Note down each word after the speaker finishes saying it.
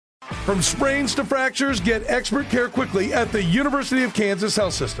From sprains to fractures, get expert care quickly at the University of Kansas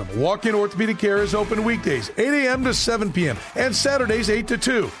Health System. Walk-in orthopedic care is open weekdays, 8 a.m. to 7 p.m., and Saturdays, 8 to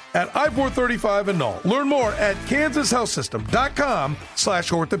 2 at I-435 in Null. Learn more at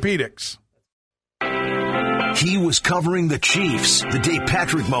kansashealthsystem.com/orthopedics. He was covering the Chiefs the day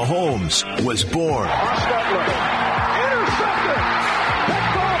Patrick Mahomes was born. Intercepted.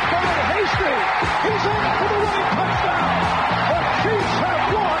 Picked off by Hastings. He's in for the winning touchdown. The Chiefs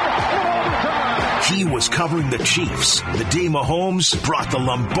have won in overtime. He was covering the Chiefs the day Mahomes brought the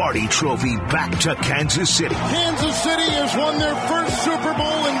Lombardi Trophy back to Kansas City. Kansas City has won their first Super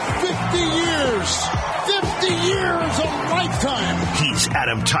Bowl in 50 years. 50 years, a lifetime. He's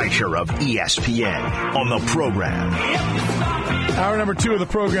Adam Teicher of ESPN on the program. Hour number 2 of the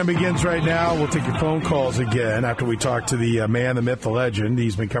program begins right now. We'll take your phone calls again after we talk to the man, the myth, the legend.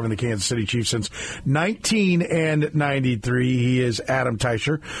 He's been covering the Kansas City Chiefs since 1993. He is Adam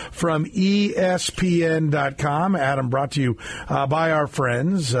Teicher from ESPN.com. Adam, brought to you by our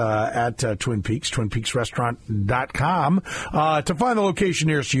friends at Twin Peaks, TwinPeaksRestaurant.com. To find the location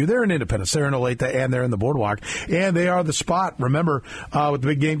nearest you, they're in Independence, they're in Olathe, and they're in the Boardwalk. And they are the spot. Remember, with the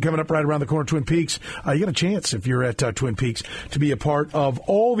big game coming up right around the corner, Twin Peaks, you got a chance if you're at Twin Peaks to be a part of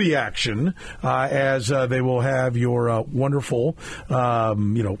all the action as they will have your wonderful,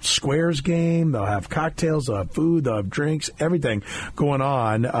 squares game. They'll have cocktails, they'll have food, they'll have drinks, everything going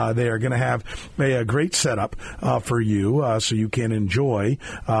on. They are going to have a great setup for you so you can enjoy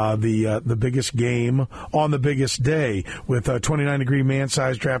the biggest game on the biggest day with 29-degree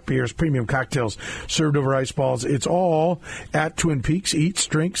man-sized draft beers, premium cocktails served over ice balls. It's all at Twin Peaks. Eats,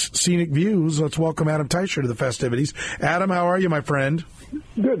 drinks, scenic views. Let's welcome Adam Teicher to the festivities. Adam, how are you, my friend?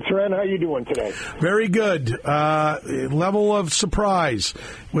 Good, Trent. How you doing today? Very good. Level of surprise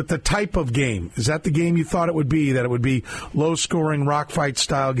with the type of game. Is that the game you thought it would be, that it would be low-scoring, rock fight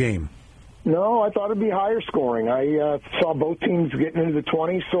style game? No, I thought it'd be higher scoring. I saw both teams getting into the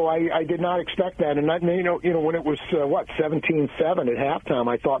 20s, so I did not expect that. And when it was 17-7 at halftime,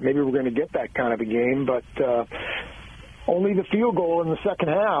 I thought maybe we're going to get that kind of a game, but only the field goal in the second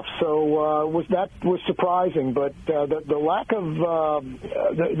half, so that was surprising. But the lack of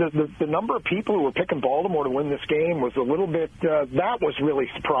the number of people who were picking Baltimore to win this game was a little bit. That was really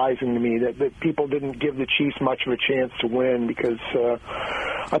surprising to me that people didn't give the Chiefs much of a chance to win, because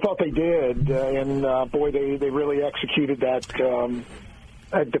I thought they did, and boy, they really executed that.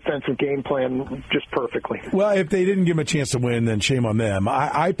 A defensive game plan just perfectly. Well, if they didn't give them a chance to win, then shame on them.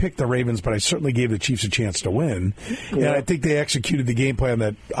 I picked the Ravens, but I certainly gave the Chiefs a chance to win. Yeah. And I think they executed the game plan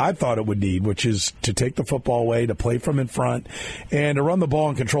that I thought it would need, which is to take the football away, to play from in front, and to run the ball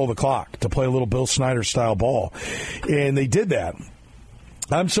and control the clock, to play a little Bill Snyder-style ball. And they did that.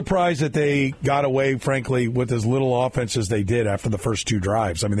 I'm surprised that they got away, frankly, with as little offense as they did after the first 2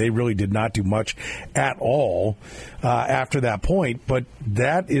 drives. I mean, they really did not do much at all after that point. But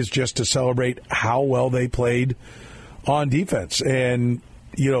that is just to celebrate how well they played on defense. And,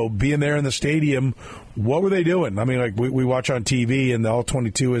 being there in the stadium, what were they doing? I mean, like we watch on TV and the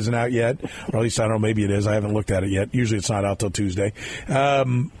All-22 isn't out yet. Or at least, I don't know, maybe it is. I haven't looked at it yet. Usually it's not out till Tuesday.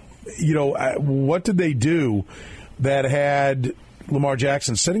 What did they do that had Lamar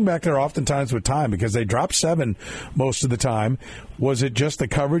Jackson sitting back there oftentimes with time, because they dropped 7 most of the time? Was it just the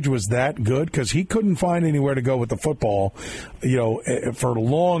coverage was that good? Because he couldn't find anywhere to go with the football, for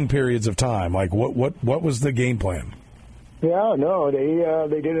long periods of time. Like, what was the game plan? Yeah, no,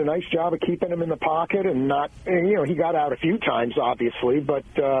 they did a nice job of keeping him in the pocket and not, he got out a few times, obviously, but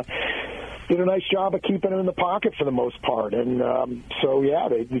did a nice job of keeping him in the pocket for the most part. And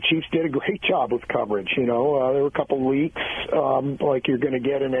the Chiefs did a great job with coverage. There were a couple leaks like you're going to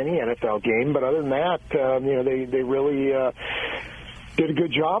get in any NFL game, but other than that, they really did a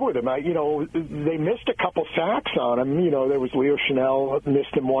good job with him. They missed a couple sacks on him. There was Leo Chanel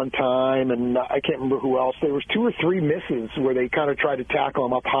missed him one time, and I can't remember who else. There was 2 or 3 misses where they kind of tried to tackle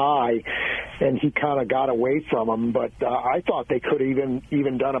him up high, and he kind of got away from them. But I thought they could have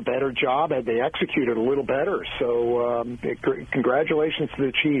even done a better job had they executed a little better. So congratulations to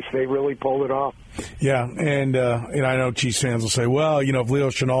the Chiefs. They really pulled it off. Yeah, and I know Chiefs fans will say, well, if Leo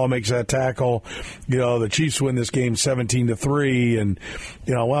Chanel makes that tackle, the Chiefs win this game 17-3, and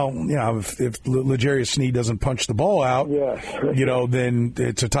if L'Jarius Sneed doesn't punch the ball out, then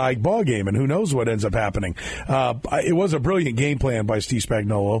it's a tied ball game, and who knows what ends up happening. It was a brilliant game plan by Steve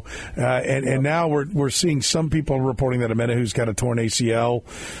Spagnuolo, and now we're seeing some people reporting that Amenahu's got a torn ACL,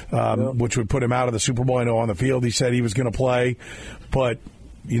 which would put him out of the Super Bowl. I know on the field he said he was going to play, but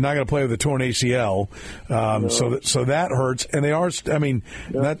you're not going to play with a torn ACL, so that hurts. And they are. I mean,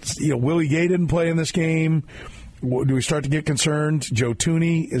 that's Willie Gay didn't play in this game. do we start to get concerned? Joe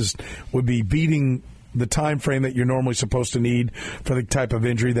Thuney would be beating the time frame that you're normally supposed to need for the type of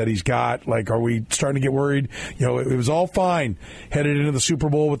injury that he's got. Like, are we starting to get worried? You know, it was all fine headed into the Super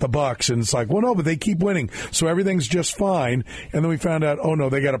Bowl with the Bucs, and it's like, well, no, but they keep winning, so everything's just fine. And then we found out, oh no,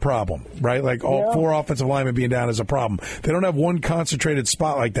 they got a problem, right? Like all four offensive linemen being down is a problem. They don't have one concentrated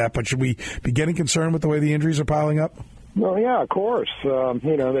spot like that, but should we be getting concerned with the way the injuries are piling up? Well, yeah, of course.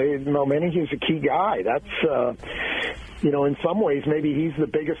 Momening is a key guy. That's, in some ways, maybe he's the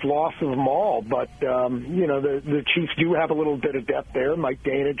biggest loss of them all. But, the Chiefs do have a little bit of depth there. Mike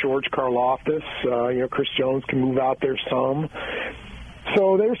Dana, George Karlaftis, Chris Jones can move out there some.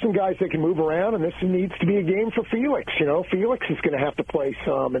 So there's some guys that can move around, and this needs to be a game for Felix. Felix is going to have to play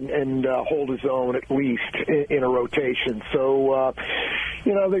some and hold his own at least in a rotation. So,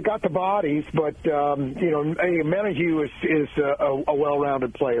 they've got the bodies, but, Menahue is a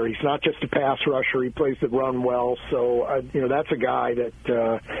well-rounded player. He's not just a pass rusher. He plays the run well. So, that's a guy that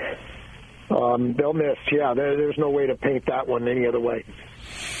they'll miss. Yeah, there's no way to paint that one any other way.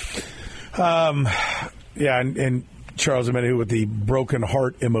 And Charles Omenihu with the broken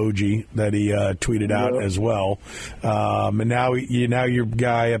heart emoji that he tweeted out as well. And now your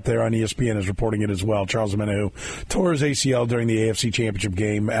guy up there on ESPN is reporting it as well. Charles Omenihu tore his ACL during the AFC Championship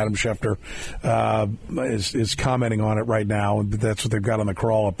game. Adam Schefter is commenting on it right now. That's what they've got on the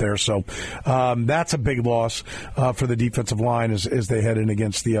crawl up there. So that's a big loss for the defensive line as they head in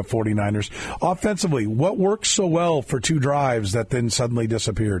against the 49ers. Offensively, what worked so well for two drives that then suddenly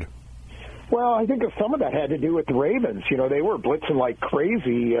disappeared? Well, I think some of that had to do with the Ravens. They were blitzing like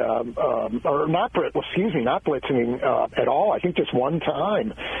crazy, not blitzing at all. I think just one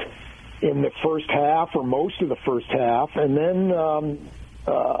time in the first half or most of the first half, and then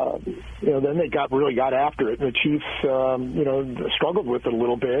then they got after it, and the Chiefs struggled with it a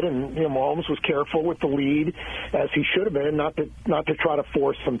little bit, and Mahomes was careful with the lead as he should have been, not to try to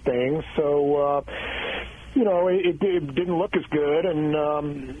force some things. So. It didn't look as good, and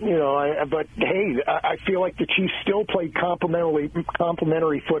but hey, I feel like the Chiefs still played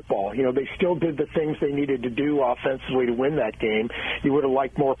complementary football. They still did the things they needed to do offensively to win that game. You would have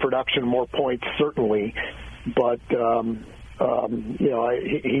liked more production, more points, certainly, but he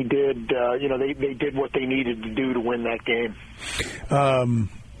did. They did what they needed to do to win that game.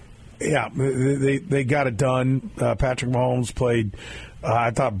 They got it done. Patrick Mahomes played,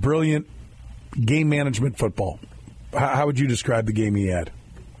 I thought, brilliant game management football. How would you describe the game he had?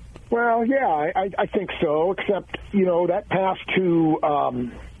 Well, yeah, I think so, except, that pass to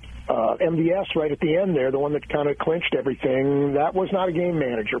MVS right at the end there, the one that kind of clinched everything, that was not a game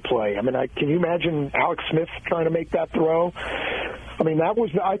manager play. I mean, can you imagine Alex Smith trying to make that throw? I mean, I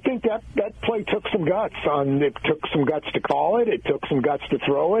think that play took some guts. It took some guts to call it. It took some guts to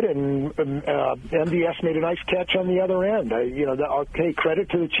throw it, and MVS made a nice catch on the other end. Okay, credit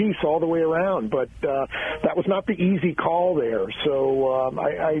to the Chiefs all the way around, but that was not the easy call there. So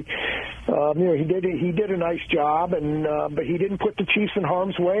he did a nice job, but he didn't put the Chiefs in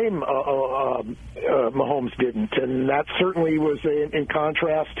harm's way. Mahomes didn't, and that certainly was in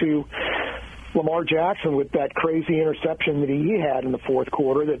contrast to Lamar Jackson with that crazy interception that he had in the fourth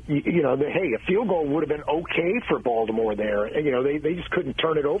quarter. That a field goal would have been okay for Baltimore there. They just couldn't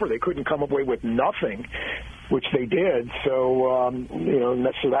turn it over. They couldn't come away with nothing, which they did. So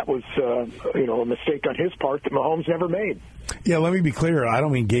so that was a mistake on his part that Mahomes never made. Yeah, let me be clear. I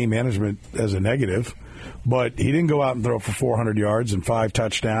don't mean game management as a negative, but he didn't go out and throw for 400 yards and 5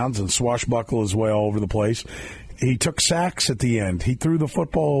 touchdowns and swashbuckle his way all over the place. He took sacks at the end. He threw the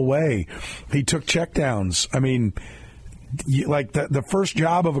football away. He took checkdowns. I mean, the first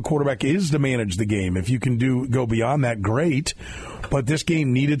job of a quarterback is to manage the game. If you can go beyond that, great. But this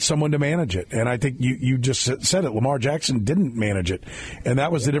game needed someone to manage it. And I think you just said it. Lamar Jackson didn't manage it. And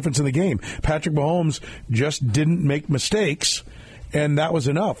that was the difference in the game. Patrick Mahomes just didn't make mistakes. And that was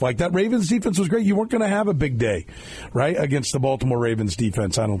enough. Like, that Ravens defense was great. You weren't going to have a big day, right, against the Baltimore Ravens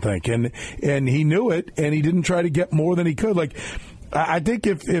defense, I don't think. And he knew it, and he didn't try to get more than he could. Like, I think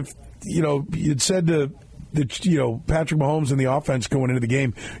if you'd said to Patrick Mahomes and the offense going into the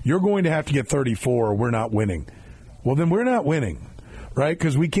game, you're going to have to get 34 or we're not winning. Well, then we're not winning. Right,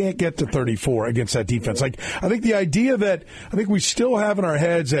 because we can't get to 34 against that defense. Like, I think the idea that we still have in our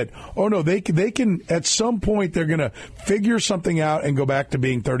heads that, oh no, they can at some point they're going to figure something out and go back to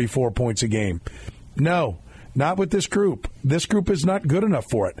being 34 points a game. No, not with this group. This group is not good enough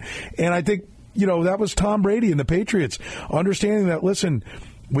for it. And I think that was Tom Brady and the Patriots understanding that. Listen,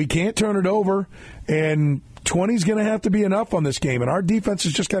 we can't turn it over, and 20 is going to have to be enough on this game, and our defense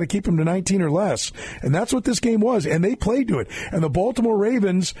has just got to keep them to 19 or less. And that's what this game was, and they played to it. And the Baltimore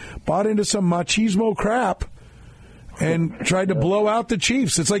Ravens bought into some machismo crap and tried to blow out the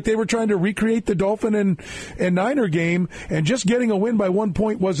Chiefs. It's like they were trying to recreate the Dolphin and Niner game, and just getting a win by 1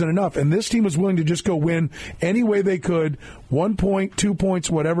 point wasn't enough. And this team was willing to just go win any way they could, 1 point, 2 points,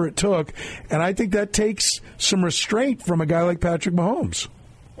 whatever it took. And I think that takes some restraint from a guy like Patrick Mahomes.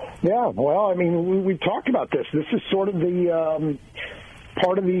 Yeah, well, I mean, we've talked about this. This is sort of the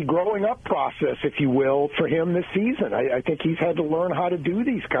part of the growing up process, if you will, for him this season. I think he's had to learn how to do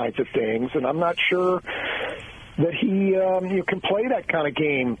these kinds of things, and I'm not sure that he can play that kind of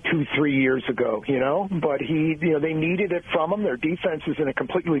game 2-3 years ago, but they needed it from him. Their defense is in a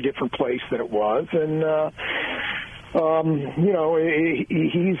completely different place than it was, and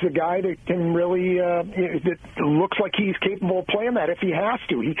he's a guy that can really that looks like he's capable of playing that if he has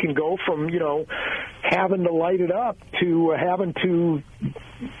to. He can go from having to light it up to having to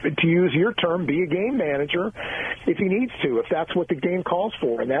use your term, be a game manager if he needs to, if that's what the game calls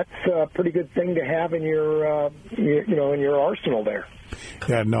for, and that's a pretty good thing to have in your in your arsenal there.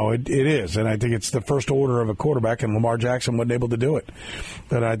 Yeah, no, it is, and I think it's the first order of a quarterback, and Lamar Jackson wasn't able to do it.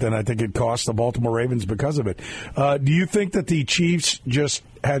 And I think it cost the Baltimore Ravens because of it. Do you think that the Chiefs just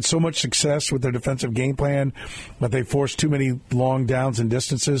had so much success with their defensive game plan that they forced too many long downs and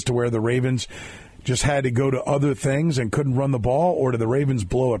distances to where the Ravens just had to go to other things and couldn't run the ball, or did the Ravens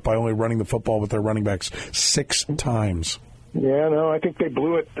blow it by only running the football with their running backs 6 times? Yeah, no, I think they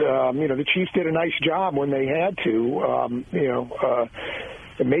blew it. The Chiefs did a nice job when they had to,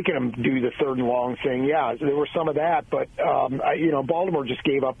 making them do the third and long thing. Yeah, there was some of that, but, Baltimore just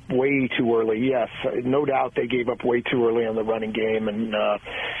gave up way too early. Yes, no doubt they gave up way too early on the running game, and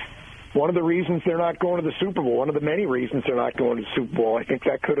one of the reasons they're not going to the Super Bowl, one of the many reasons they're not going to the Super Bowl, I think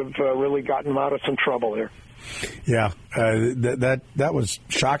that could have really gotten them out of some trouble there. Yeah, that was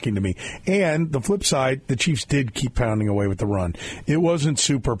shocking to me. And the flip side, the Chiefs did keep pounding away with the run. It wasn't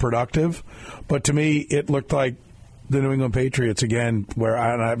super productive, but to me, it looked like the New England Patriots again, where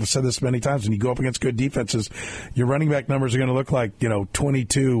and I've said this many times, when you go up against good defenses, your running back numbers are going to look like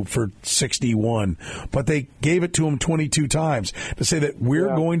 22 for 61, but they gave it to them 22 times to say that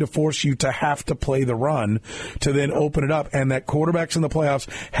we're going to force you to have to play the run to then open it up, and that quarterbacks in the playoffs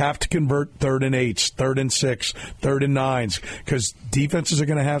have to convert 3rd and 8s, 3rd and 6, 3rd and 9s, because defenses are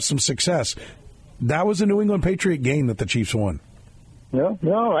going to have some success. That was a New England Patriot game that the Chiefs won. No,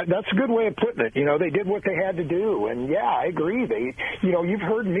 that's a good way of putting it. They did what they had to do, and yeah, I agree. You've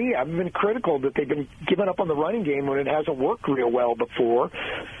heard me. I've been critical that they've been giving up on the running game when it hasn't worked real well before.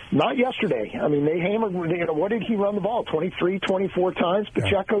 Not yesterday. I mean, they hammered. What did he run the ball? 23, 24 times.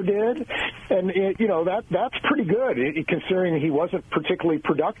 Pacheco did, and that's pretty good considering he wasn't particularly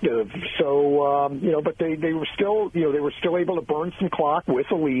productive. So but they were still able to burn some clock with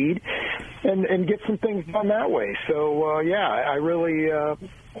a lead, and get some things done that way. So I really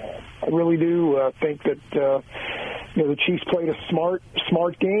do think that the Chiefs played a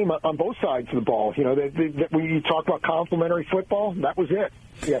smart game on both sides of the ball. When you talk about complimentary football, that was it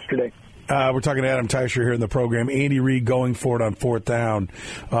yesterday. We're talking to Adam Teicher here in the program. Andy Reid going for it on 4th down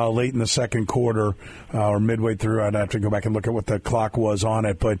late in the second quarter or midway through. I'd have to go back and look at what the clock was on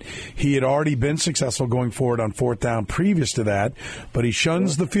it. But he had already been successful going for it on 4th down previous to that. But he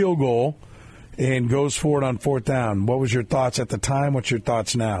shuns the field goal and goes for it on 4th down. What was your thoughts at the time? What's your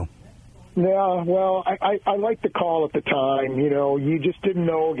thoughts now? Yeah, well, I liked the call at the time. You just didn't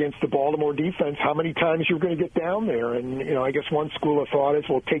know against the Baltimore defense how many times you were going to get down there. And, I guess one school of thought is,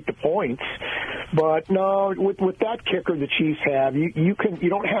 well, take the points. But, no, with that kicker the Chiefs have, you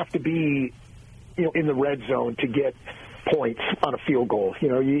don't have to be, in the red zone to get points on a field goal.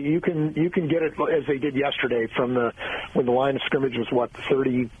 You can get it as they did yesterday when the line of scrimmage was the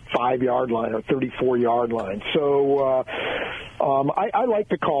 35-yard line or 34-yard line. So I like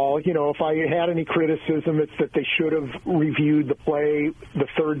the call. If I had any criticism, it's that they should have reviewed the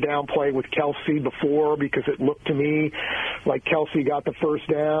 3rd down play with Kelsey before, because it looked to me like Kelsey got the first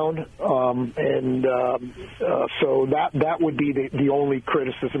down, so that would be the only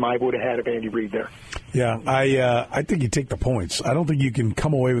criticism I would have had of Andy Reid there. Yeah, I think you take the points. I don't think you can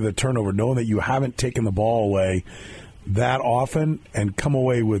come away with a turnover knowing that you haven't taken the ball away that often and come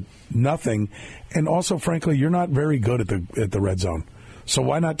away with nothing. And also, frankly, you're not very good at the red zone. So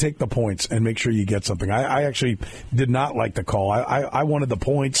why not take the points and make sure you get something? I actually did not like the call. I wanted the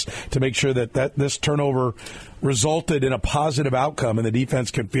points to make sure that this turnover resulted in a positive outcome, and the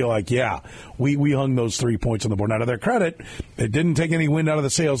defense could feel like, yeah, we hung those 3 points on the board. Now, to their credit, it didn't take any wind out of the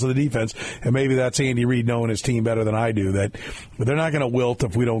sails of the defense, and maybe that's Andy Reid knowing his team better than I do, that they're not going to wilt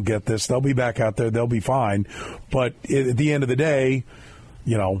if we don't get this. They'll be back out there. They'll be fine. But at the end of the day,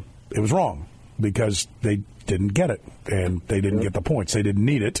 it was wrong. because they didn't get it, and they didn't get the points. They didn't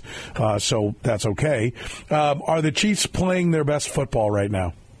need it, so that's okay. Are the Chiefs playing their best football right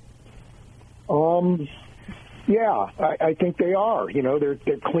now? Yeah, I think they are. You know, they're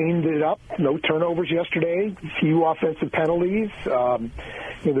cleaned it up. No turnovers yesterday. Few offensive penalties.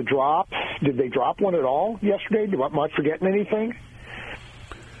 The drops. Did they drop one at all yesterday? Am I forgetting anything?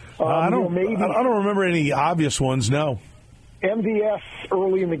 I don't remember any obvious ones. No. MVS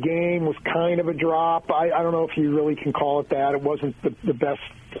early in the game was kind of a drop. I don't know if you really can call it that. It wasn't the best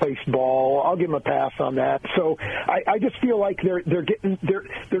placed ball. I'll give them a pass on that. So I just feel like they're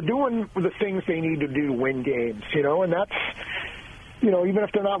doing the things they need to do to win games, and that's, even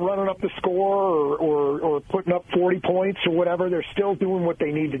if they're not running up the score or putting up 40 points or whatever, they're still doing what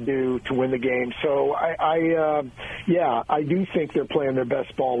they need to do to win the game. So I do think they're playing their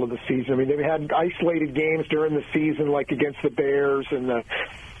best ball of the season. I mean, they've had isolated games during the season, like against the Bears and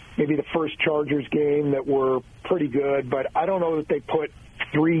maybe the first Chargers game that were pretty good, but I don't know that they put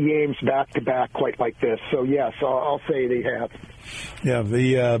 3 games back-to-back quite like this. So, yes, I'll say they have. Yeah,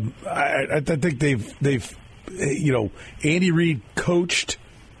 I think they've Andy Reid coached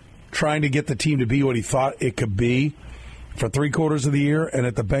trying to get the team to be what he thought it could be for 3/4 of the year, and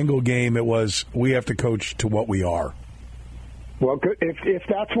at the Bengal game it was, we have to coach to what we are. Well, good. If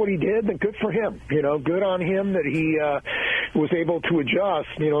that's what he did, then good for him. Good on him that he was able to adjust.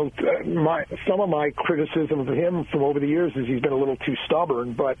 Some of my criticism of him from over the years is he's been a little too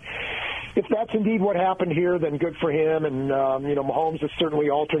stubborn. But if that's indeed what happened here, then good for him. And Mahomes has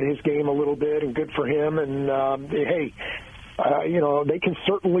certainly altered his game a little bit, and good for him. And hey. They can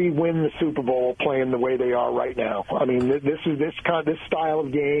certainly win the Super Bowl playing the way they are right now. I mean, this style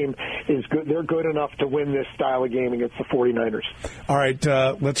of game is good. They're good enough to win this style of game against the 49ers. All right,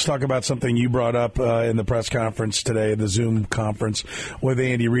 let's talk about something you brought up in the press conference today, the Zoom conference with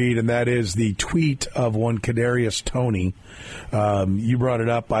Andy Reid, and that is the tweet of one Kadarius Toney. You brought it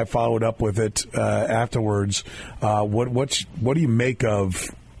up. I followed up with it afterwards. What do you make of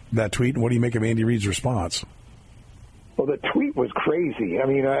that tweet, and what do you make of Andy Reid's response? Well, the tweet was crazy. I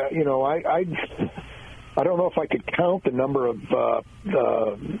mean, I don't know if I could count the number of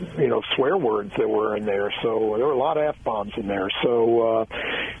swear words that were in there. So there were a lot of F-bombs in there. So,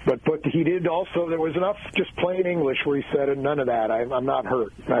 but he did also. There was enough just plain English where he said, "None of that. I'm not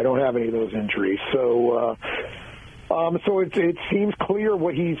hurt. I don't have any of those injuries." So. So it seems clear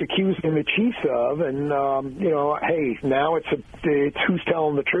what he's accusing the Chiefs of, and hey, now it's who's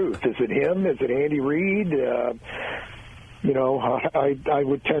telling the truth? Is it him? Is it Andy Reid? I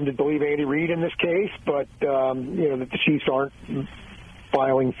would tend to believe Andy Reid in this case, but that the Chiefs aren't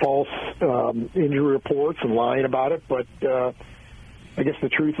filing false injury reports and lying about it. But I guess the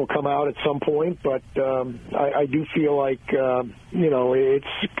truth will come out at some point. But I do feel like it's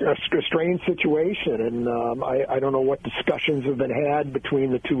a strange situation, and I don't know what discussions have been had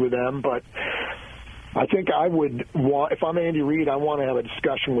between the two of them, but I think I would want, if I'm Andy Reid, I want to have a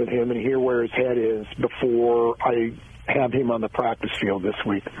discussion with him and hear where his head is before I have him on the practice field this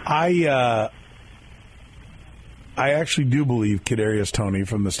week. I actually do believe Kadarius Toney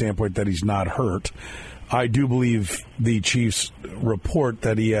from the standpoint that he's not hurt. I do believe the Chiefs report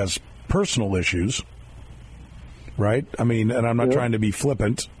that he has personal issues, right? I mean, and I'm not trying to be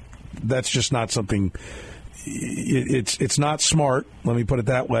flippant. That's just not something. It's not smart, let me put it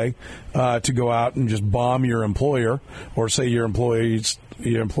that way, to go out and just bomb your employer or say your employer's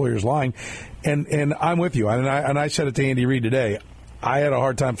lying. And I'm with you. And I said it to Andy Reid today. I had a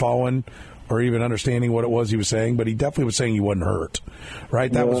hard time following or even understanding what it was he was saying, but he definitely was saying he wasn't hurt,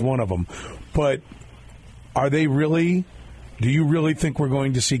 right? That was one of them. But are they really? Do you really think we're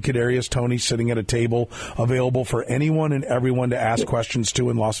going to see Kadarius Toney sitting at a table available for anyone and everyone to ask questions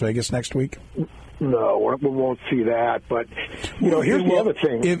to in Las Vegas next week? No, we won't see that. But here's the other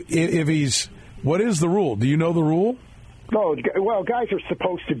thing: if he's, what is the rule? Do you know the rule? No, well, guys are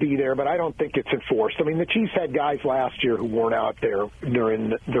supposed to be there, but I don't think it's enforced. I mean, the Chiefs had guys last year who weren't out there during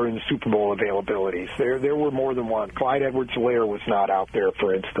the Super Bowl availabilities. There were more than one. Clyde Edwards-Helaire was not out there,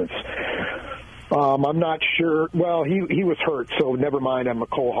 for instance. I'm not sure. Well, he was hurt, so never mind on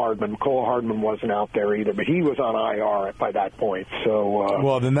Mecole Hardman. Mecole Hardman wasn't out there either, but he was on IR by that point. So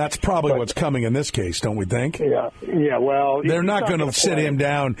well, then that's probably what's coming in this case, don't we think? Yeah. Well, they're not going to sit him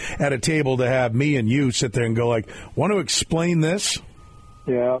down at a table to have me and you sit there and go like, "Want to explain this?"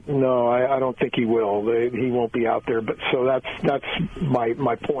 Yeah, no, I don't think he will. He won't be out there. But so that's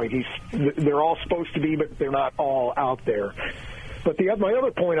my point. They're all supposed to be, but they're not all out there. But my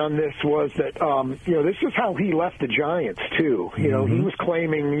other point on this was that, this is how he left the Giants, too. He was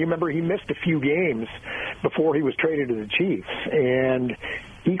claiming, you remember, he missed a few games before he was traded to the Chiefs. And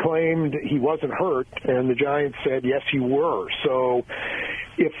He claimed he wasn't hurt, and the Giants said, yes, you were. So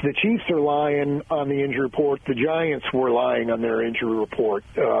if the Chiefs are lying on the injury report, the Giants were lying on their injury report,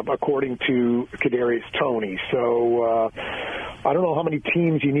 according to Kadarius Toney. So I don't know how many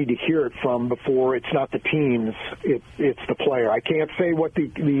teams you need to hear it from before it's not the teams, it's the player. I can't say what the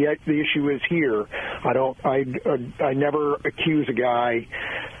issue is here. I never accuse a guy.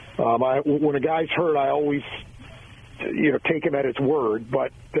 When a guy's hurt, I always take him at his word.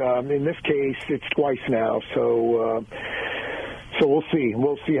 But in this case, it's twice now. So we'll see.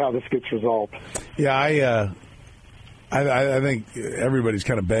 We'll see how this gets resolved. Yeah, I think everybody's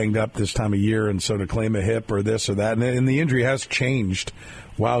kind of banged up this time of year, and so to claim a hip or this or that, and the injury has changed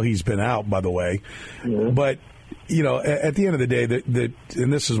while he's been out, by the way. Mm-hmm. But, at the end of the day,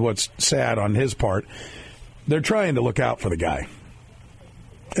 and this is what's sad on his part, they're trying to look out for the guy.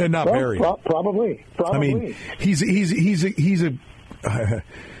 And not bury him. Probably. I mean, he's a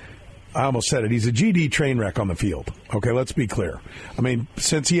I almost said it. He's a GD train wreck on the field. Okay, let's be clear. I mean,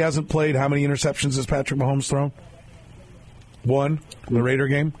 since he hasn't played, how many interceptions has Patrick Mahomes thrown? 1 in the Raider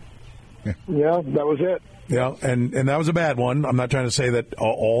game? Yeah, that was it. Yeah, and that was a bad one. I'm not trying to say that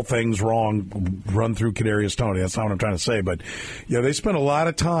all things wrong run through Kadarius Toney. That's not what I'm trying to say. But, they spent a lot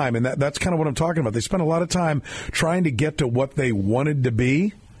of time, and that's kind of what I'm talking about. They spent a lot of time trying to get to what they wanted to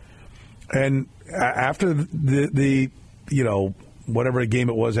be. And after the whatever game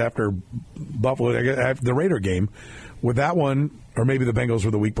it was after Buffalo, after the Raider game, with that one, or maybe the Bengals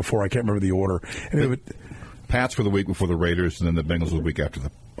were the week before. I can't remember the order. Pats were the week before the Raiders, and then the Bengals were the week after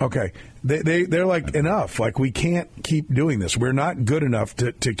them. Okay. They're like, enough. Like, we can't keep doing this. We're not good enough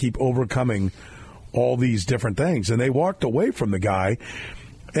to keep overcoming all these different things. And they walked away from the guy.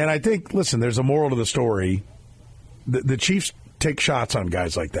 And I think, listen, there's a moral to the story. The Chiefs take shots on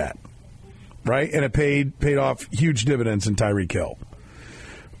guys like that. Right? And it paid off huge dividends in Tyreek Hill.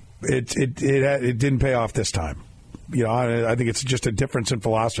 It didn't pay off this time. I think it's just a difference in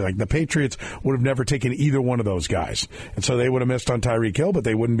philosophy. Like, the Patriots would have never taken either one of those guys. And so they would have missed on Tyreek Hill, but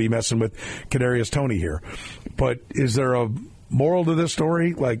they wouldn't be messing with Kadarius Toney here. But is there a moral to this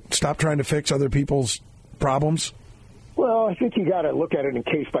story? Like, stop trying to fix other people's problems? Well, I think you got to look at it in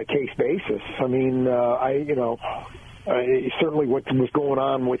case-by-case basis. I mean, certainly what was going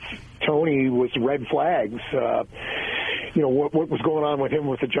on with Toney was red flags. What was going on with him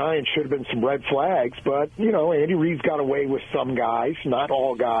with the Giants should have been some red flags. But, Andy Reid's got away with some guys, not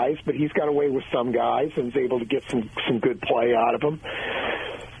all guys, but he's got away with some guys and is able to get some good play out of them.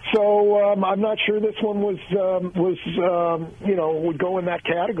 So I'm not sure this one would go in that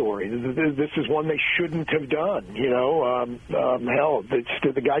category. This is one they shouldn't have done. Hell,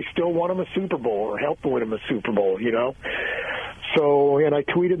 the guy still won him a Super Bowl or helped win him a Super Bowl. So, and I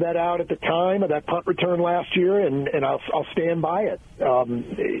tweeted that out at the time of that punt return last year, and I'll stand by it.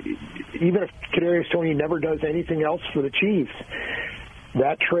 Even if Kadarius Toney never does anything else for the Chiefs,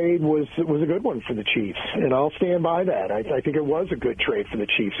 that trade was a good one for the Chiefs, and I'll stand by that. I think it was a good trade for the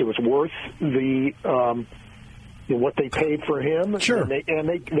Chiefs. It was worth what they paid for him. Sure. And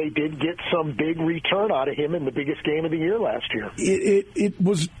they did get some big return out of him in the biggest game of the year last year. It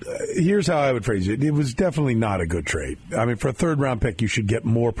was, here's how I would phrase it. It was definitely not a good trade. I mean, for a third-round pick, you should get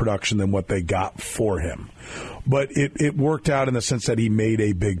more production than what they got for him. But it worked out in the sense that he made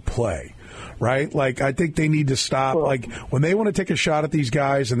a big play. Right? Like, I think they need to stop. Like, when they want to take a shot at these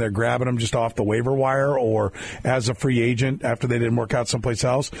guys and they're grabbing them just off the waiver wire or as a free agent after they didn't work out someplace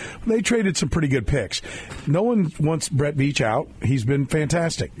else, they traded some pretty good picks. No one wants Brett Veach out. He's been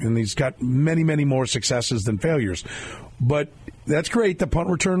fantastic, and he's got many, many more successes than failures. But that's great. The punt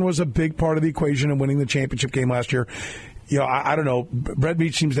return was a big part of the equation in winning the championship game last year. I don't know. Brett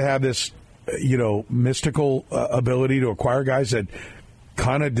Veach seems to have this, mystical ability to acquire guys that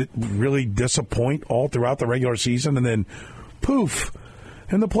kind of really disappoint all throughout the regular season, and then poof,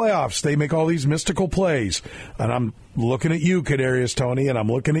 in the playoffs they make all these mystical plays. And I'm looking at you, Kadarius Toney, and I'm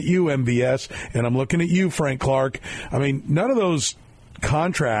looking at you, MVS, and I'm looking at you, Frank Clark. I mean, none of those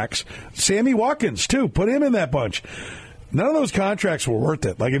contracts, Sammy Watkins too, put him in that bunch. None of those contracts were worth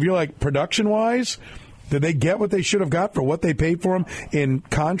it. Like, if you're like production-wise, did they get what they should have got for what they paid for him in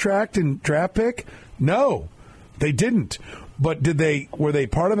contract and draft pick? No, they didn't. But were they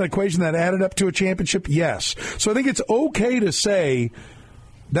part of an equation that added up to a championship? Yes. So I think it's okay to say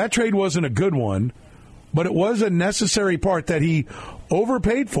that trade wasn't a good one, but it was a necessary part that he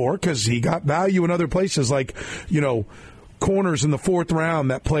overpaid for because he got value in other places, like, corners in the fourth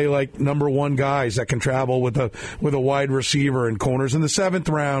round that play like number one guys that can travel with a wide receiver, and corners in the seventh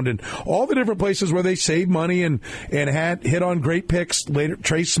round, and all the different places where they save money and had hit on great picks later,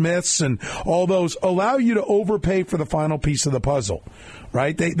 Trey Smiths and all those allow you to overpay for the final piece of the puzzle.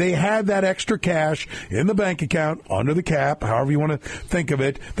 Right? They had that extra cash in the bank account, under the cap, however you want to think of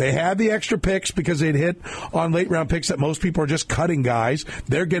it. They had the extra picks because they'd hit on late round picks that most people are just cutting guys.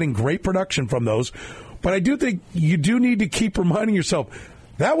 They're getting great production from those. But I do think you do need to keep reminding yourself,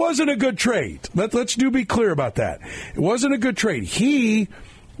 that wasn't a good trade. Let's be clear about that. It wasn't a good trade. He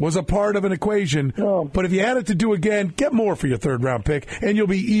was a part of an equation, but if you had it to do again, get more for your third round pick, and you'll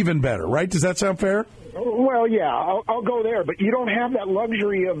be even better, right? Does that sound fair? Well, yeah, I'll go there, but you don't have that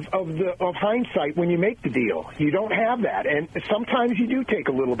luxury of hindsight when you make the deal. You don't have that, and sometimes you do take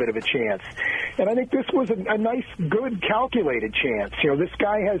a little bit of a chance. And I think this was a nice, good, calculated chance. You know, this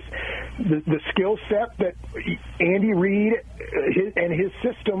guy has the skill set that Andy Reid and his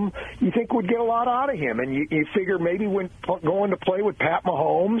system, you think would get a lot out of him, and you figure maybe when going to play with Pat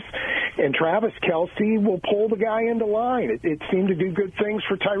Mahomes and Travis Kelce will pull the guy into line. It seemed to do good things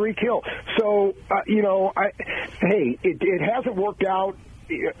for Tyreek Hill. So, it hasn't worked out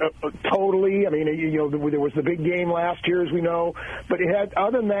totally. I mean, there was the big game last year, as we know, but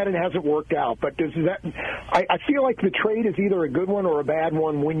other than that, it hasn't worked out. But I feel like the trade is either a good one or a bad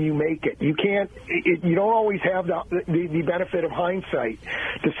one when you make it. You can't. You don't always have the benefit of hindsight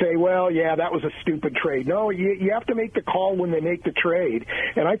to say, well, yeah, that was a stupid trade. No, you have to make the call when they make the trade.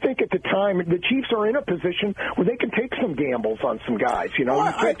 And I think at the time, the Chiefs are in a position where they can take some gambles on some guys. You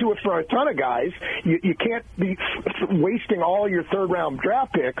can't do it for a ton of guys. You can't be wasting all your third-round draft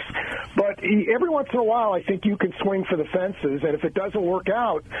picks, but every once in a while I think you can swing for the fences, and if it doesn't work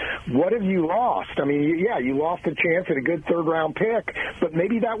out, what have you lost? I mean, you lost a chance at a good third-round pick, but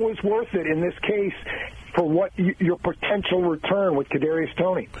maybe that was worth it in this case for what your potential return with Kadarius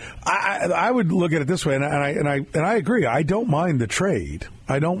Toney. I would look at it this way, and I agree. I don't mind the trade.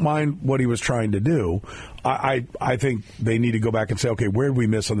 I don't mind what he was trying to do. I think they need to go back and say, okay, where did we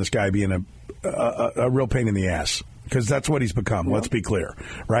miss on this guy being a real pain in the ass? Because that's what he's become. Let's be clear,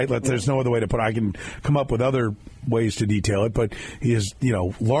 right? There's no other way to put it. I can come up with other ways to detail it, but he has,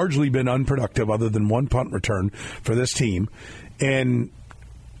 largely been unproductive other than one punt return for this team. And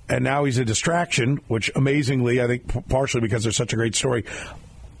now he's a distraction, which amazingly, I think partially because there's such a great story.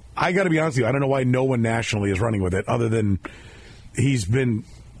 I got to be honest with you, I don't know why no one nationally is running with it other than he's been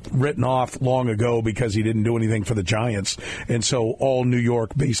written off long ago because he didn't do anything for the Giants, and so all New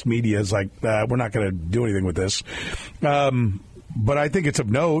York-based media is like, we're not going to do anything with this. But I think it's of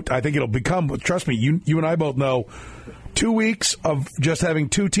note. I think it'll become, trust me, you and I both know, 2 weeks of just having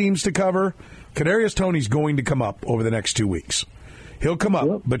two teams to cover, Kadarius Toney's going to come up over the next 2 weeks. He'll come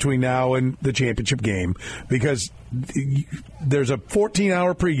up between now and the championship game because there's a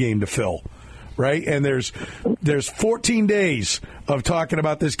 14-hour pregame to fill. Right, and there's 14 days of talking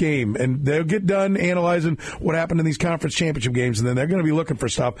about this game, and they'll get done analyzing what happened in these conference championship games, and then they're going to be looking for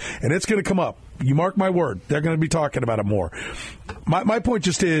stuff, and it's going to come up. You mark my word, they're going to be talking about it more. My point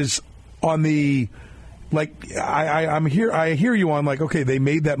just is on the I'm here. I hear you on okay, they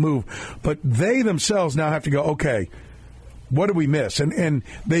made that move, but they themselves now have to go. Okay, what did we miss? And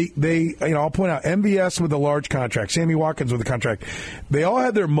they I'll point out MVS with a large contract, Sammy Watkins with a contract. They all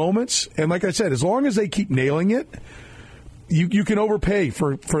had their moments, and like I said, as long as they keep nailing it, you can overpay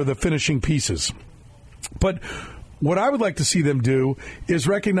for the finishing pieces. But what I would like to see them do is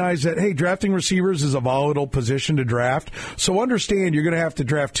recognize that, hey, drafting receivers is a volatile position to draft, so understand you're going to have to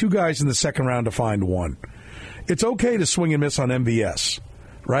draft two guys in the second round to find one. It's okay to swing and miss on MVS,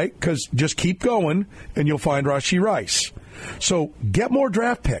 right? Because just keep going, and you'll find Rashee Rice. So get more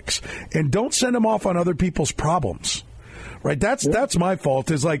draft picks and don't send them off on other people's problems, right? That's my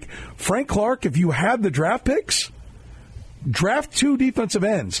fault. Is like Frank Clark. If you had the draft picks, draft two defensive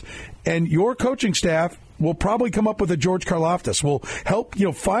ends, and your coaching staff will probably come up with a George Karlaftis. Will help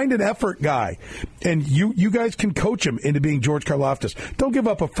find an effort guy, and you guys can coach him into being George Karlaftis. Don't give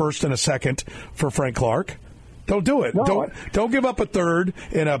up a first and a second for Frank Clark. Don't do it. No. Don't give up a third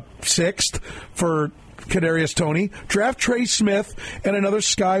and a sixth for Kadarius Toney. Draft Trey Smith and another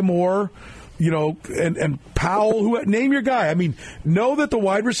Sky Moore, and Powell. Name your guy. I mean, know that the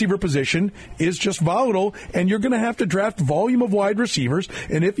wide receiver position is just volatile, and you're going to have to draft volume of wide receivers.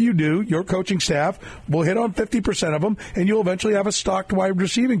 And if you do, your coaching staff will hit on 50% of them, and you'll eventually have a stocked wide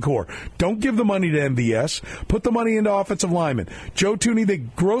receiving core. Don't give the money to MVS. Put the money into offensive linemen. Joe Thuney, they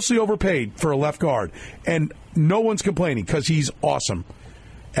grossly overpaid for a left guard, and no one's complaining because he's awesome.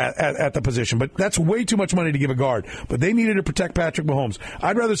 at the position. But that's way too much money to give a guard. But they needed to protect Patrick Mahomes.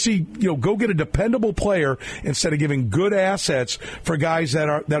 I'd rather see, go get a dependable player instead of giving good assets for guys that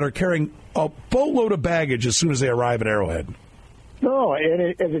are carrying a boatload of baggage as soon as they arrive at Arrowhead. No,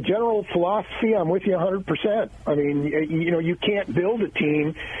 and as a general philosophy, I'm with you 100%. I mean, you can't build a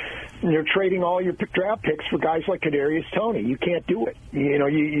team. You're trading all your draft picks for guys like Kadarius Toney. You can't do it.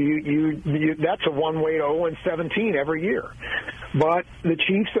 You that's a one way to 0-17 every year. But the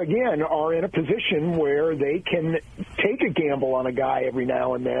Chiefs, again, are in a position where they can take a gamble on a guy every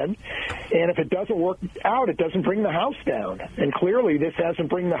now and then. And if it doesn't work out, it doesn't bring the house down. And clearly this hasn't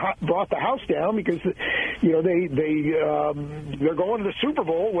brought the house down because, they're going to the Super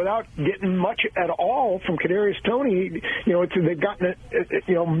Bowl without getting much at all from Kadarius Toney. They've gotten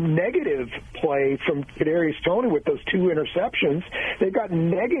negative play from Kadarius Toney with those 2 interceptions. They've got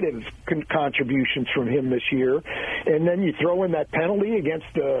negative contributions from him this year. And then you throw in that penalty against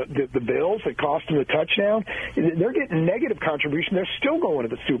the Bills that cost them the touchdown. They're getting negative contribution. They're still going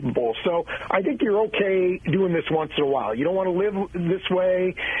to the Super Bowl. So I think you're okay doing this once in a while. You don't want to live this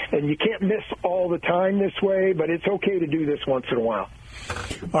way, and you can't miss all the time this way, but it's okay to do this once in a while.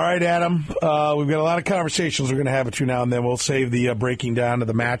 All right, Adam. We've got a lot of conversations we're going to have with you now and then. We'll save the breaking down of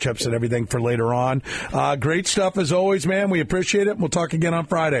the matchups and everything for later on. Great stuff as always, man. We appreciate it. We'll talk again on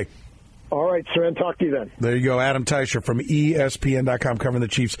Friday. All right, sir, and talk to you then. There you go. Adam Teicher from ESPN.com covering the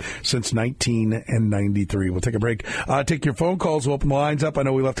Chiefs since 1993. We'll take a break. Take your phone calls. We'll open the lines up. I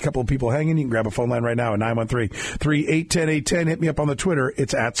know we left a couple of people hanging. You can grab a phone line right now at 913-381-810-810. Hit me up on the Twitter.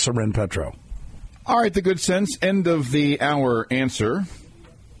 It's at Soren Petro. All right, the good sense. End of the hour answer.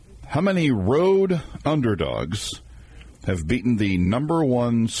 How many road underdogs have beaten the number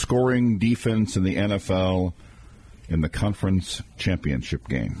 1 scoring defense in the NFL in the conference championship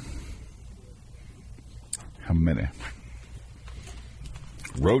game? How many?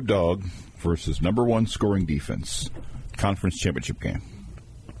 Road dog versus number 1 scoring defense, conference championship game.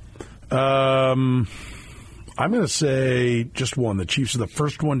 I'm going to say just one. The Chiefs are the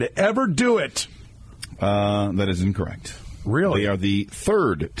first one to ever do it. That is incorrect. Really? They are the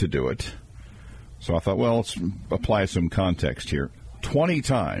third to do it. So I thought, well, let's apply some context here. 20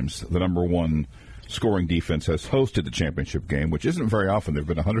 times the number 1 scoring defense has hosted the championship game, which isn't very often. There have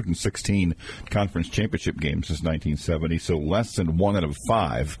been 116 conference championship games since 1970, so less than 1 out of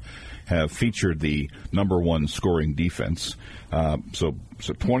 5 have featured the number 1 scoring defense. So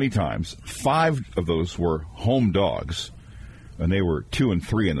 20 times. 5 of those were home dogs, and they were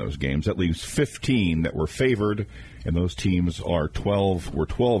 2-3 in those games. That leaves 15 that were favored, and those teams were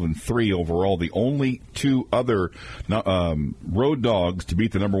 12-3 overall. The only 2 other road dogs to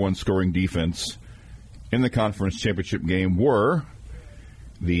beat the number 1 scoring defense in the conference championship game were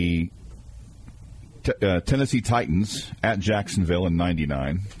the Tennessee Titans at Jacksonville in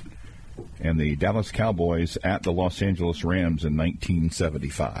 99 and the Dallas Cowboys at the Los Angeles Rams in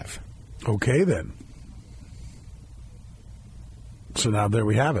 1975. Okay, then. So now there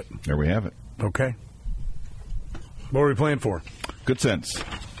we have it. There we have it. Okay. What are we playing for? Good Sense.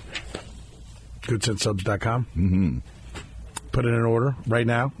 GoodSenseSubs.com. Mm-hmm. Put it in order right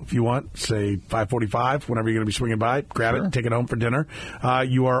now if you want. Say 5:45, whenever you're going to be swinging by. Grab it, take it home for dinner.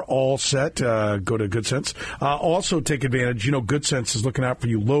 You are all set. Go to Good Sense. Also take advantage. Good Sense is looking out for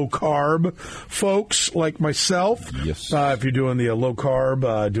you low-carb folks like myself. Yes. If you're doing the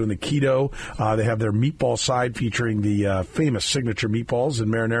low-carb, doing the keto, they have their meatball side featuring the famous signature meatballs and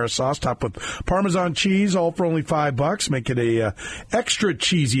marinara sauce topped with Parmesan cheese, all for only $5. Make it a extra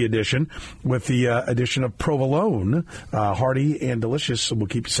cheesy edition with the addition of provolone. Hearty and delicious, so will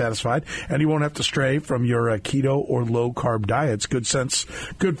keep you satisfied, and you won't have to stray from your keto or low-carb diets. Good Sense,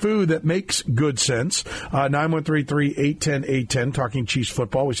 good food that makes good sense. 913-381-810, talking Chiefs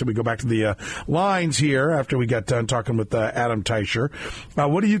football. We said we go back to the lines here after we got done talking with Adam Teicher.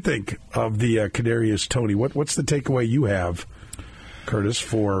 What do you think of the Kadarius Toney? What's the takeaway you have, Curtis,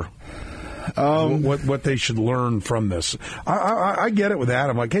 for what they should learn from this? I get it with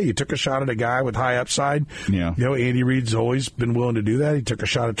Adam. Like, hey, you took a shot at a guy with high upside. Yeah. Andy Reid's always been willing to do that. He took a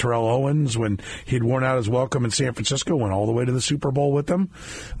shot at Terrell Owens when he'd worn out his welcome in San Francisco, went all the way to the Super Bowl with them.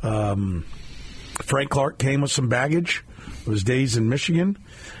 Frank Clark came with some baggage. Those days in Michigan.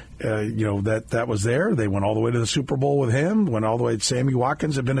 That was there. They went all the way to the Super Bowl with him, went all the way to Sammy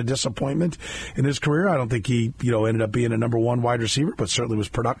Watkins, had been a disappointment in his career. I don't think he, ended up being a number 1 wide receiver, but certainly was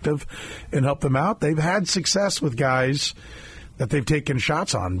productive and helped them out. They've had success with guys that they've taken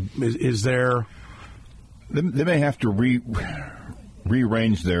shots on. Is there... They may have to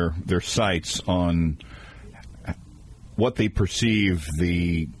rearrange their sights on what they perceive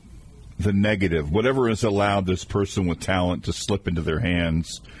the the negative, whatever has allowed this person with talent to slip into their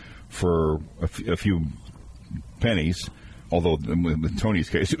hands for a few pennies. Although in Tony's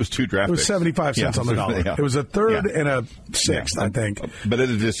case, it was 2 draft picks. It was 75 cents on the dollar. Yeah. It was a third and a sixth, I think. But at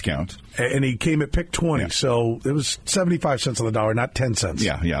a discount. And he came at pick 20, so it was 75 cents on the dollar, not 10 cents.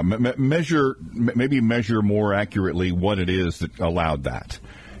 Yeah. Maybe measure more accurately what it is that allowed that.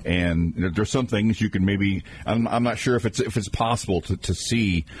 And there's some things you can maybe. I'm not sure if it's possible to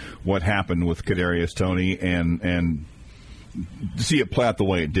see what happened with Kadarius Toney and see it play out the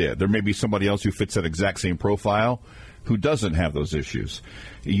way it did. There may be somebody else who fits that exact same profile who doesn't have those issues.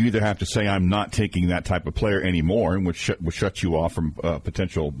 You either have to say, I'm not taking that type of player anymore, which shuts you off from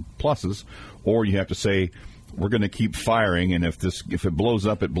potential pluses, or you have to say, we're going to keep firing, and if it blows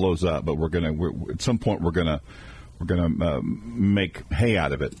up, it blows up. But at some point we're going to make hay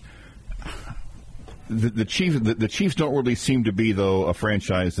out of it. The Chiefs don't really seem to be, though, a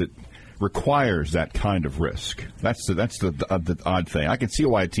franchise that requires that kind of risk. That's the odd thing. I can see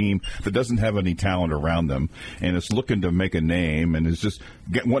why a team that doesn't have any talent around them and is looking to make a name and is just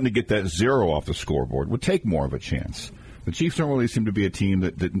wanting to get that 0 off the scoreboard would take more of a chance. The Chiefs don't really seem to be a team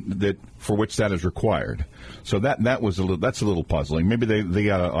that for which that is required. So that's a little puzzling. Maybe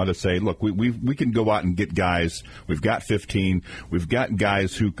they ought to say, look, we can go out and get guys. We've got 15. We've got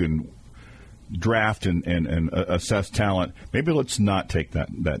guys who can draft and assess talent. Maybe let's not take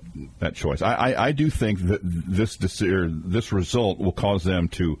that choice. I do think that this result will cause them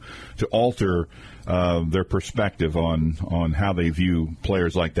to alter their perspective on how they view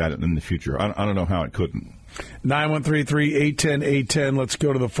players like that in the future. I don't know how it couldn't. 913-810-810. Let's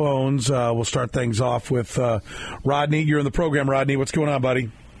go to the phones. We'll start things off with Rodney. You're in the program, Rodney. What's going on,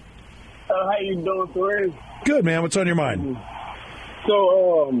 buddy? How you doing, Corey? Good, man. What's on your mind?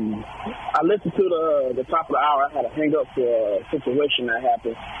 So, I listened to the top of the hour. I had to hang up for a situation that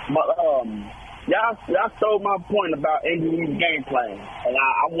happened. But y'all stole my point about Andy Reid's game plan. And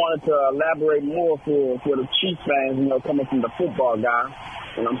I wanted to elaborate more for the Chiefs fans, coming from the football guy.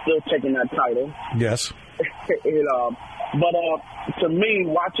 And I'm still taking that title. Yes. But to me,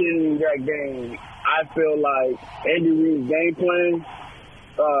 watching that game, I feel like Andy Reid's game plan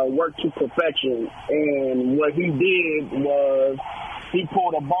worked to perfection. And what he did was he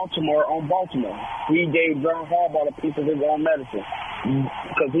pulled a Baltimore on Baltimore. He gave John Harbaugh a piece of his own medicine.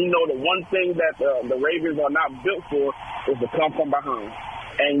 Because he know the one thing that the Ravens are not built for is to come from behind.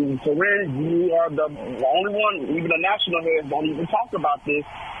 And Terrence, you are the only one, even the national heads don't even talk about this.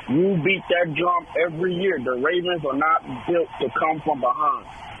 You beat that drum every year. The Ravens are not built to come from behind.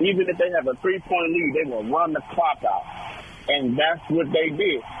 Even if they have a 3-point lead, they will run the clock out. And that's what they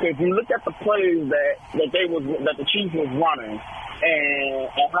did. If you look at the plays that the Chiefs was running and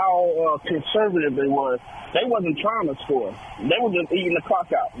how conservative they wasn't trying to score. They were just eating the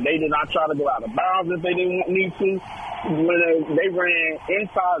clock out. They did not try to go out of bounds if they didn't need to. When they ran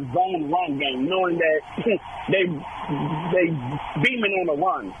inside zone run game, knowing that they beaming on the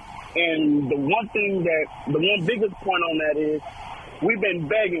run. And the one biggest point on that is we've been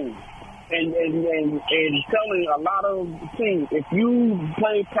begging and telling a lot of teams, if you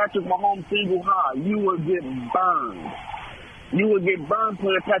play Patrick Mahomes single high, you will get burned. You will get burned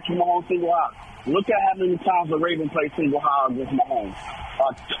playing Patrick Mahomes single high. Look at how many times the Ravens played single high against Mahomes.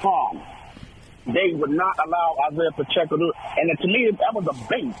 A ton. They would not allow Isaiah Pacheco to do it. And to me, that was a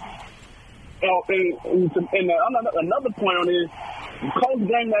bait. And another point on this, close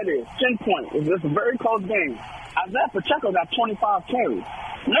game that is, 10 points. It's a very close game. Isaiah Pacheco got 25 carries.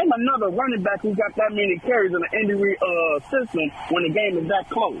 Name another running back who got that many carries in the injury system when the game is that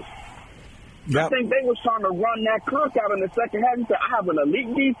close. Yep. I think they was trying to run that clock out in the second half. He said, I have an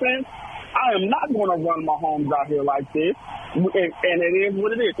elite defense. I am not going to run Mahomes out here like this. And it is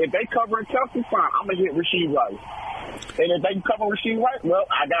what it is. If they cover Kelsey, fine. I'm going to hit Rasheed Rice. And if they cover Rasheed Rice, well,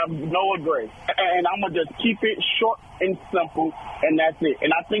 I got Noah Gray. And I'm going to just keep it short and simple, and that's it.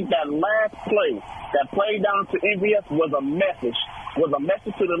 And I think that last play, that play down to MVS was a message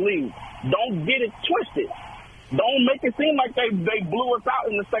to the league. Don't get it twisted. Don't make it seem like they blew us out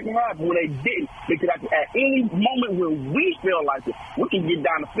in the second half when they didn't. Because at any moment when we feel like it, we can get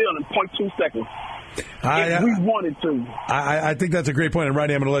down the field in 0.2 seconds. If we wanted to. I think that's a great point. And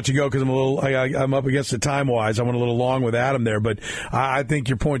Rodney, I'm going to let you go because I'm up against it time-wise. I went a little long with Adam there. But I think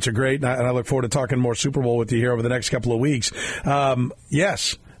your points are great, and I look forward to talking more Super Bowl with you here over the next couple of weeks.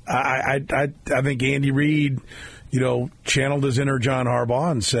 Yes, I think Andy Reid channeled his inner John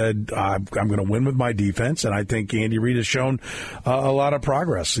Harbaugh and said, I'm going to win with my defense. And I think Andy Reid has shown a lot of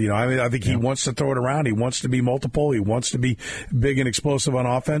progress. I think he wants to throw it around. He wants to be multiple. He wants to be big and explosive on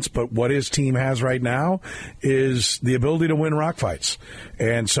offense. But what his team has right now is the ability to win rock fights.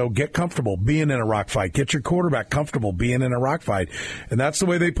 And so get comfortable being in a rock fight. Get your quarterback comfortable being in a rock fight. And that's the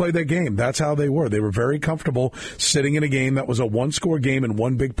way they played that game. That's how they were. They were very comfortable sitting in a game that was a one-score game, and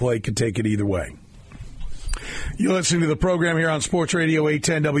one big play could take it either way. You're listening to the program here on Sports Radio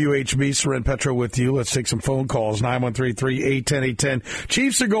 810 WHB. Soren Petro with you. Let's take some phone calls. 913-3810810.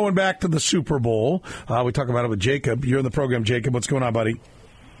 Chiefs are going back to the Super Bowl. We talk about it with Jacob. You're in the program, Jacob. What's going on, buddy?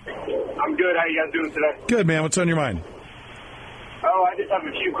 I'm good. How you guys doing today? Good, man. What's on your mind? Oh, I just have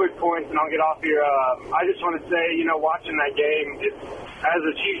a few quick points, and I'll get off here. I just want to say, watching that game, as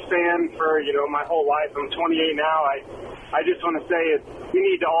a Chiefs fan for, my whole life, I'm 28 now, I just want to say we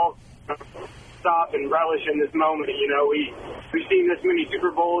need to all stop and relish in this moment. We've seen this many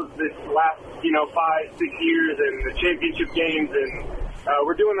Super Bowls this last 5-6 years and the championship games, and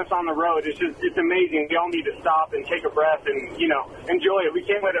we're doing this on the road. It's amazing. We all need to stop and take a breath and enjoy it. We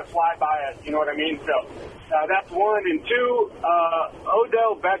can't let it fly by us. You know what I mean? So that's one. And two,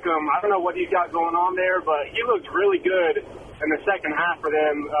 Odell Beckham, I don't know what he's got going on there, but he looked really good in the second half for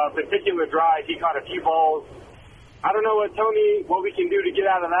them. Particular drive, he caught a few balls. I don't know what we can do to get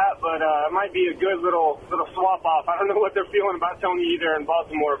out of that, but it might be a good little swap off. I don't know what they're feeling about Tony either in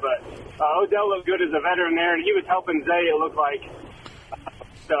Baltimore, but Odell looked good as a veteran there, and he was helping Zay, it looked like.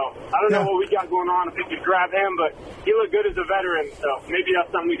 So I don't know what we got going on if we could grab him, but he looked good as a veteran, so maybe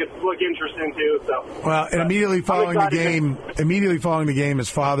that's something we could look interest into. So and immediately following the game, his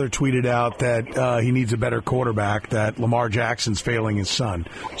father tweeted out that he needs a better quarterback, that Lamar Jackson's failing his son.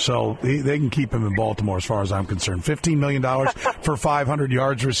 So they can keep him in Baltimore as far as I'm concerned. $15 million for 500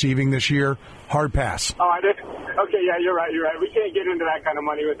 yards receiving this year, hard pass. Oh, I did. Okay, yeah, you're right. We can't get into that kind of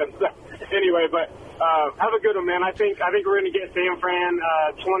money with him. So, anyway, but have a good one, man. I think we're going to get San Fran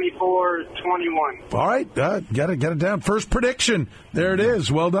 24-21. All right, get it down. First prediction. There it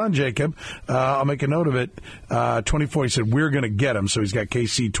is. Well done, Jacob. I'll make a note of it. 24. He said we're going to get him, so he's got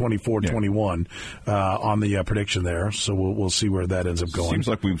KC 24-21 on the prediction there. So we'll see where that ends up going. Seems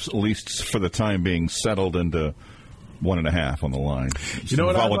like we've at least for the time being settled into 1.5 on the line.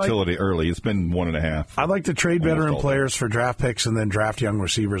 What volatility early. It's been 1.5. I'd like to trade veteran players for draft picks and then draft young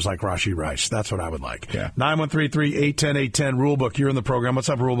receivers like Rashee Rice. That's what I would like. Yeah. 913-3810810 Rulebook. You're in the program. What's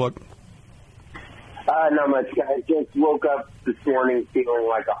up, Rulebook? Not much, guys. Just woke up this morning feeling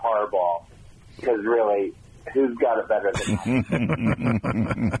like a Harbaugh. Because really, who's got it better than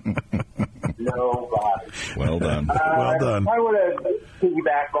Nobody. Well done. Well done. I want to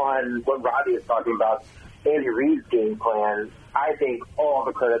piggyback on what Robbie is talking about. Andy Reid's game plan, I think all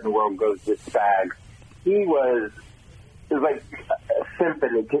the credit in the world goes to Spags. It was like a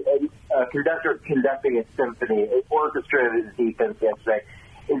symphony, a conductor conducting a symphony, an orchestrated his defense yesterday.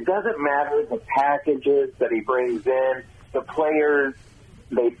 It doesn't matter the packages that he brings in, the players,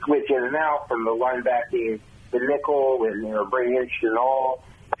 they switch in and out from the linebacking, the nickel, and they're bringing in Chenal,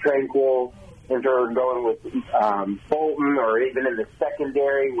 Tranquil, and they're going with Bolton, or even in the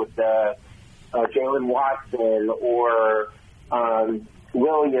secondary with the Jalen Watson or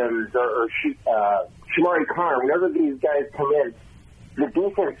Williams or Shamari Connor. Whenever these guys come in, the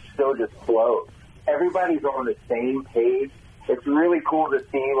defense still just flows. Everybody's on the same page. It's really cool to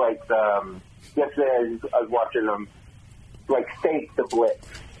see, yesterday I was watching them, fake the blitz.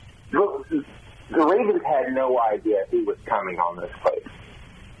 The Ravens had no idea he was coming on this place.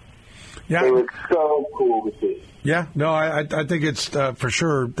 Yeah. It was so cool to see. Yeah, no, I think it's for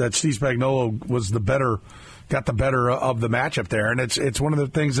sure that Steve Spagnuolo was got the better of the matchup there, and it's one of the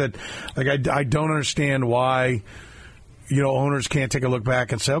things that I don't understand why owners can't take a look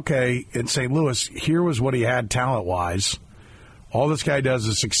back and say, okay, in St. Louis, here was what he had talent wise. All this guy does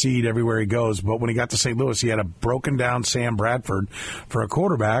is succeed everywhere he goes, but when he got to St. Louis, he had a broken down Sam Bradford for a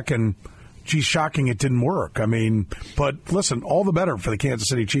quarterback, and geez, shocking it didn't work. I mean, but listen, all the better for the Kansas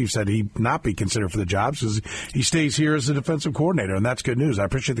City Chiefs that he not be considered for the jobs because he stays here as the defensive coordinator, and that's good news. I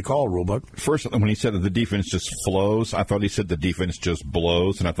appreciate the call, Rulebook. First, when he said that the defense just flows, I thought he said the defense just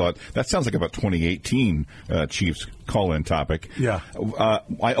blows, and I thought that sounds like about 2018 Chiefs call-in topic. Yeah.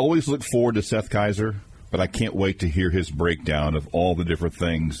 I always look forward to Seth Kaiser, but I can't wait to hear his breakdown of all the different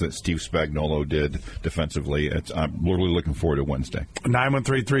things that Steve Spagnuolo did defensively. I'm really looking forward to Wednesday.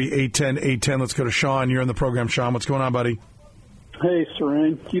 913-3810810. Let's go to Sean. You're in the program, Sean. What's going on, buddy? Hey,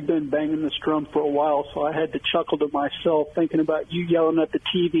 Soren. You've been banging this drum for a while, so I had to chuckle to myself thinking about you yelling at the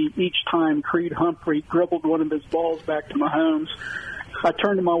TV each time Creed Humphrey dribbled one of his balls back to Mahomes. I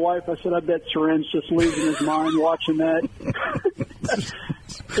turned to my wife. I said, I bet Soren's just losing his mind watching that.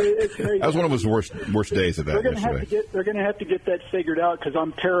 It's crazy. That was one of his worst days of that. They're going to have to get that figured out because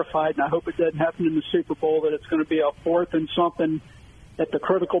I'm terrified, and I hope it doesn't happen in the Super Bowl, that it's going to be a 4th and something at the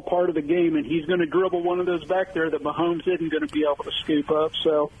critical part of the game, and he's going to dribble one of those back there that Mahomes isn't going to be able to scoop up.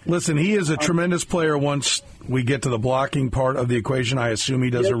 So, listen, he is a tremendous player. Once we get to the blocking part of the equation, I assume he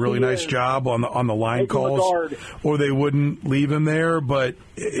does a really nice job on the line calls, or they wouldn't leave him there. But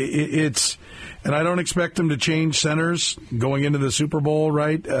it's, and I don't expect him to change centers going into the Super Bowl,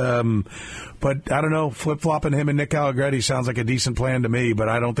 right? But I don't know, flip-flopping him and Nick Allegretti sounds like a decent plan to me, but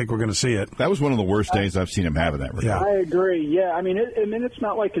I don't think we're going to see it. That was one of the worst days I've seen him have in that regard. Yeah. I agree. Yeah, I mean, it's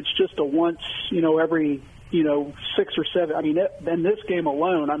not like it's just a once, every, 6 or 7. I mean, in this game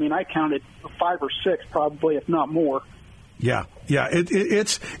alone, I mean, I counted 5 or 6 probably, if not more. Yeah,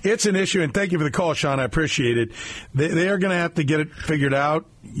 it's an issue, and thank you for the call, Sean. I appreciate it. They are going to have to get it figured out,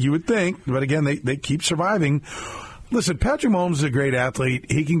 you would think, but again, they keep surviving. Listen, Patrick Mahomes is a great athlete.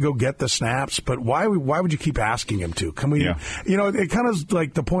 He can go get the snaps, but why would you keep asking him to? Can we, it kind of is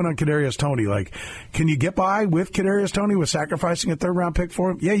like the point on Kadarius Toney. Like, can you get by with Kadarius Toney with sacrificing a 3rd-round pick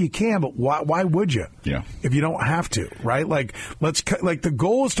for him? Yeah, you can, but why would you? Yeah. If you don't have to, right? Like, the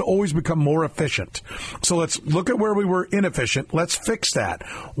goal is to always become more efficient. So let's look at where we were inefficient. Let's fix that.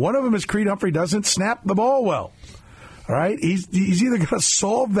 One of them is Creed Humphrey doesn't snap the ball well. All right? He's either going to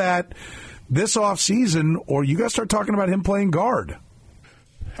solve that this offseason, or you got to start talking about him playing guard.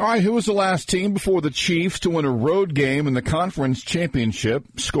 All right, who was the last team before the Chiefs to win a road game in the conference championship,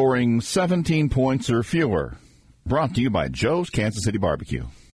 scoring 17 points or fewer? Brought to you by Joe's Kansas City Barbecue.